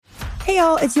Hey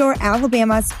y'all, it's your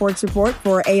Alabama Sports Report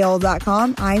for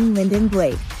AL.com. I'm Lyndon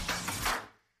Blake.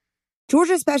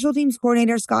 Georgia Special Teams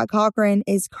Coordinator Scott Cochran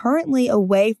is currently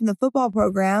away from the football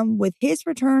program with his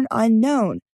return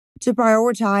unknown to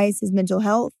prioritize his mental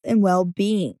health and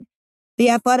well-being. The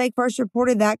Athletic first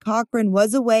reported that Cochran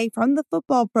was away from the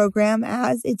football program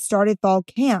as it started fall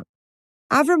camp.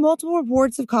 After multiple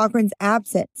reports of Cochran's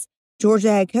absence,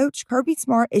 Georgia head coach Kirby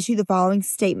Smart issued the following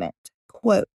statement,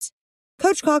 quote,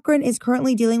 Coach Cochran is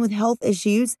currently dealing with health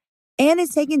issues and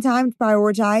is taking time to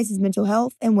prioritize his mental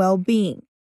health and well-being.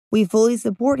 We fully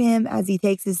support him as he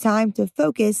takes his time to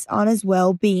focus on his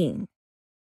well-being.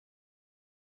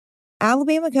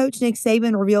 Alabama coach Nick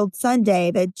Saban revealed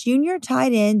Sunday that junior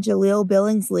tight end Jaleel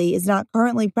Billingsley is not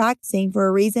currently practicing for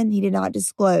a reason he did not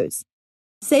disclose.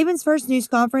 Saban's first news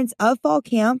conference of fall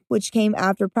camp, which came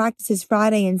after practices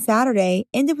Friday and Saturday,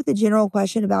 ended with a general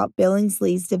question about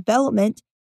Billingsley's development,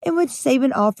 in which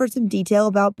Saban offered some detail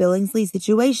about Billingsley's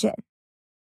situation.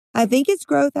 I think his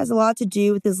growth has a lot to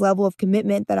do with his level of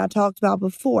commitment that I talked about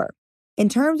before. In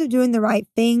terms of doing the right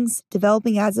things,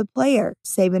 developing as a player,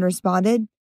 Saban responded.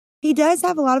 He does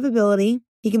have a lot of ability.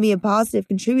 He can be a positive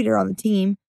contributor on the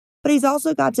team, but he's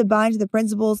also got to bind to the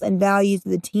principles and values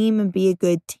of the team and be a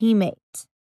good teammate.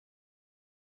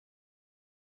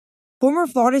 Former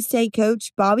Florida State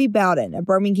coach Bobby Bowden, a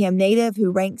Birmingham native who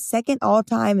ranked second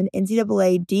all-time in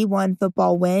NCAA D1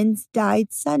 football wins, died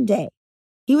Sunday.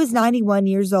 He was 91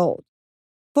 years old.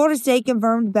 Florida State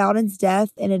confirmed Bowden's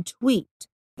death in a tweet.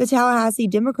 The Tallahassee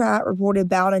Democrat reported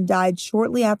Bowden died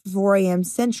shortly after 4 a.m.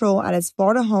 Central at his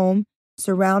Florida home,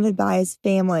 surrounded by his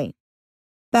family.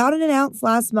 Bowden announced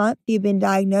last month he had been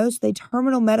diagnosed with a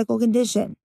terminal medical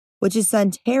condition, which his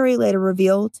son Terry later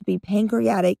revealed to be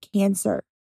pancreatic cancer.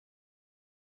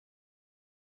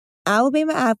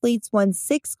 Alabama athletes won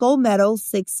 6 gold medals,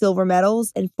 6 silver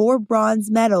medals, and 4 bronze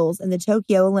medals in the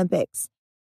Tokyo Olympics.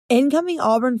 Incoming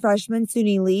Auburn freshman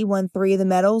Suni Lee won 3 of the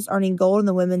medals, earning gold in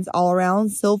the women's all-around,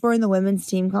 silver in the women's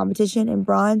team competition, and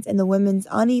bronze in the women's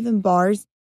uneven bars,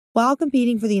 while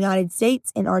competing for the United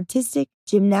States in artistic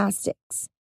gymnastics.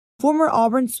 Former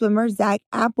Auburn swimmer Zach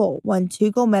Apple won 2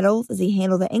 gold medals as he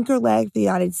handled the anchor leg for the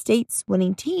United States,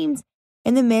 winning teams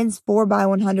in the men's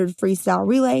 4x100 freestyle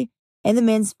relay and the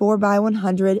men's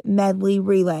 4x100 medley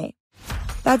relay.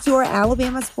 That's your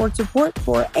Alabama Sports Report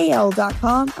for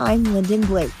AL.com. I'm Lyndon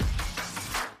Blake.